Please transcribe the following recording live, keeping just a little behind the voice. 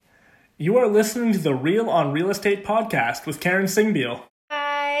You are listening to the Real on Real Estate podcast with Karen Singbeil.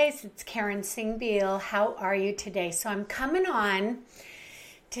 Guys, it's Karen Singbeil. How are you today? So I'm coming on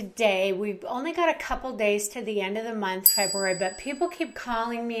today. We've only got a couple days to the end of the month, February, but people keep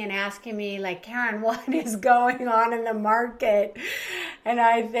calling me and asking me, like, Karen, what is going on in the market? And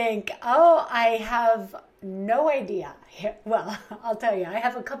I think, I have no idea. Well, I'll tell you, I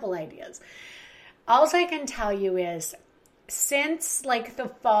have a couple ideas. All I can tell you is, since like the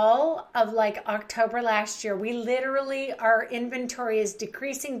fall of like October last year, we literally, our inventory is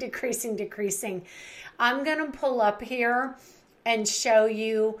decreasing. I'm going to pull up here and show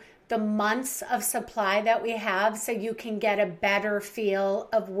you the months of supply that we have so you can get a better feel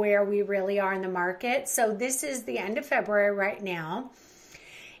of where we really are in the market. So this is the end of February right now.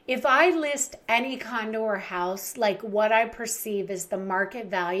 If I list any condo or house, like what I perceive as the market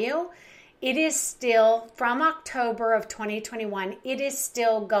value, it is still, from October of 2021, it is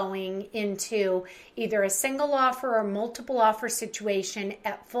still going into either a single offer or multiple offer situation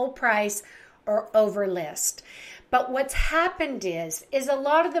at full price or over list. But what's happened is a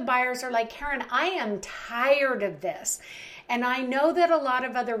lot of the buyers are like, Karen, I am tired of this. And I know that a lot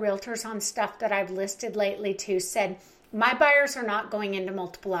of other realtors on stuff that I've listed lately too said, my buyers are not going into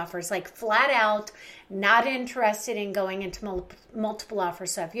multiple offers, like flat out, not interested in going into multiple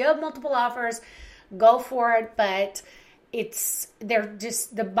offers. So if you have multiple offers, go for it. But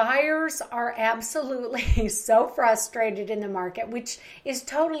the buyers are absolutely so frustrated in the market, which is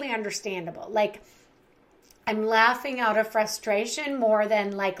totally understandable. Like, I'm laughing out of frustration more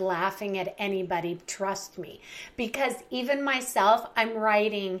than like laughing at anybody, trust me. Because even myself, I'm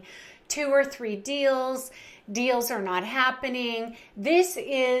writing 2 or 3 deals. Deals are not happening. This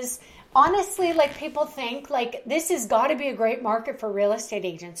is honestly, like, people think like this has got to be a great market for real estate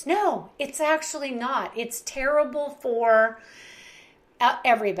agents. No, it's actually not. It's terrible for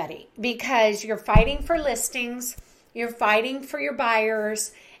everybody because you're fighting for listings, you're fighting for your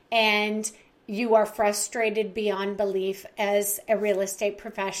buyers, and you are frustrated beyond belief as a real estate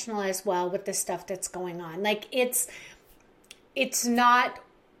professional as well with the stuff that's going on. Like, it's not.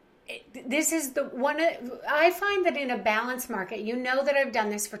 This is the one. I find that in a balanced market, you know that I've done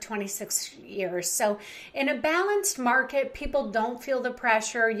this for 26 years. So in a balanced market, people don't feel the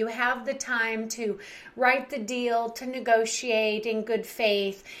pressure. You have the time to write the deal, to negotiate in good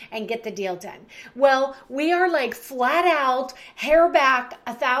faith and get the deal done. Well, we are like flat out, hair back,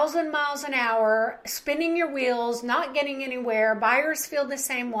 1,000 miles an hour, spinning your wheels, not getting anywhere. Buyers feel the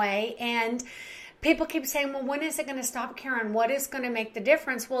same way. And people keep saying, well, when is it going to stop, Karen? What is going to make the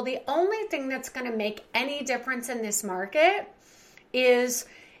difference? Well, the only thing that's going to make any difference in this market is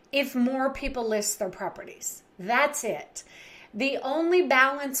if more people list their properties. That's it. The only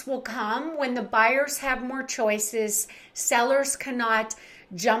balance will come when the buyers have more choices. Sellers cannot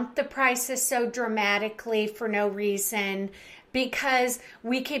jump the prices so dramatically for no reason because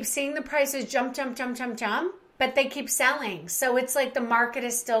we keep seeing the prices jump. But they keep selling. So it's like the market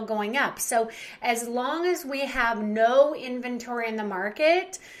is still going up. So as long as we have no inventory in the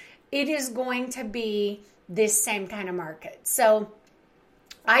market, it is going to be this same kind of market. So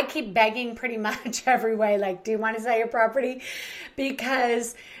I keep begging pretty much every way, like, do you want to sell your property?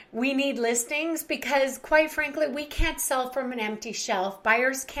 Because we need listings, because quite frankly, we can't sell from an empty shelf.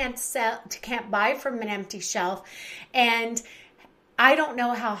 Buyers can't buy from an empty shelf. And I don't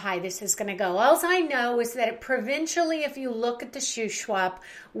know how high this is going to go. All I know is that provincially, if you look at the Shuswap,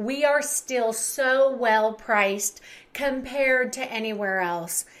 we are still so well priced compared to anywhere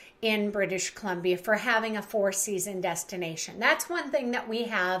else in British Columbia for having a 4-season destination. That's one thing that we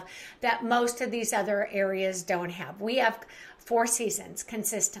have that most of these other areas don't have. We have 4 seasons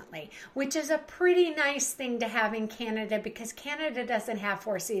consistently, which is a pretty nice thing to have in Canada because Canada doesn't have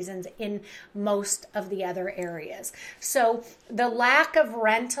 4 seasons in most of the other areas. So the lack of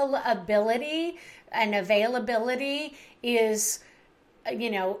rental ability and availability is,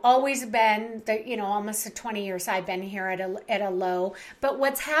 always been almost the 20 years I've been here at a low. But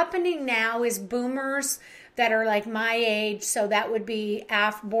what's happening now is boomers that are like my age, so that would be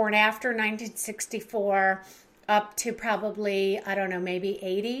born after 1964, up to probably, I don't know, maybe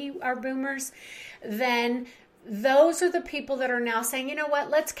 80 are boomers, then those are the people that are now saying, you know what,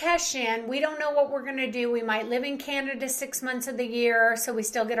 let's cash in. We don't know what we're going to do. We might live in Canada 6 months of the year, so we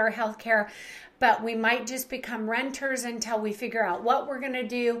still get our health care, but we might just become renters until we figure out what we're going to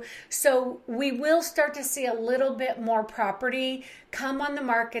do. So we will start to see a little bit more property come on the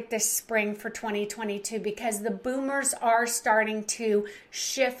market this spring for 2022 because the boomers are starting to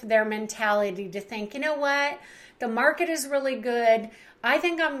shift their mentality to think, you know what, The market is really good. I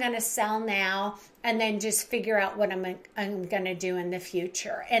think I'm going to sell now and then just figure out what I'm going to do in the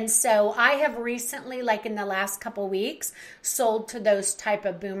future. And so I have recently, like in the last couple weeks, sold to those type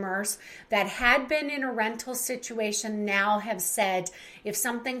of boomers that had been in a rental situation, now have said, if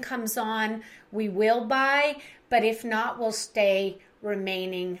something comes on, we will buy, but if not, we'll stay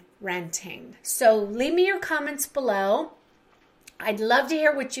remaining renting. So leave me your comments below. I'd love to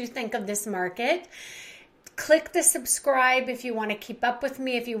hear what you think of this market. Click the subscribe if you want to keep up with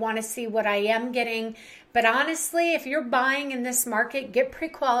me, if you want to see what I am getting. But honestly, if you're buying in this market, get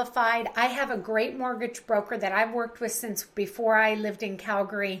pre-qualified. I have a great mortgage broker that I've worked with since before I lived in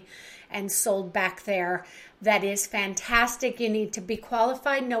Calgary and sold back there. That is fantastic. You need to be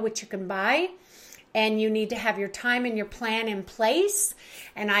qualified, know what you can buy, and you need to have your time and your plan in place.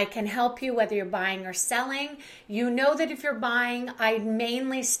 And I can help you whether you're buying or selling. You know that if you're buying, I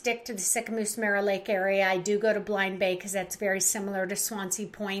mainly stick to the Sicamous Mirror Lake area. I do go to Blind Bay because that's very similar to Swansea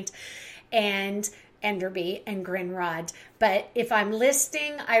Point and Enderby and Grinrod. But if I'm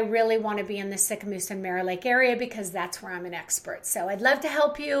listing, I really want to be in the Sicamous and Mirror Lake area because that's where I'm an expert. So I'd love to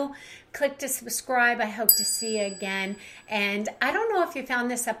help you. Click to subscribe. I hope to see you again. And I don't know if you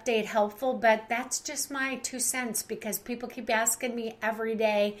found this update helpful, but that's just my 2 cents because people keep asking me every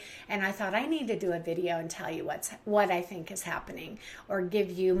day. And I thought I need to do a video and tell you what I think is happening or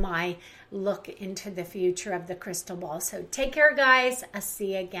give you my look into the future of the crystal ball. So take care, guys. I'll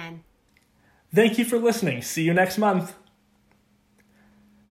see you again. Thank you for listening. See you next month.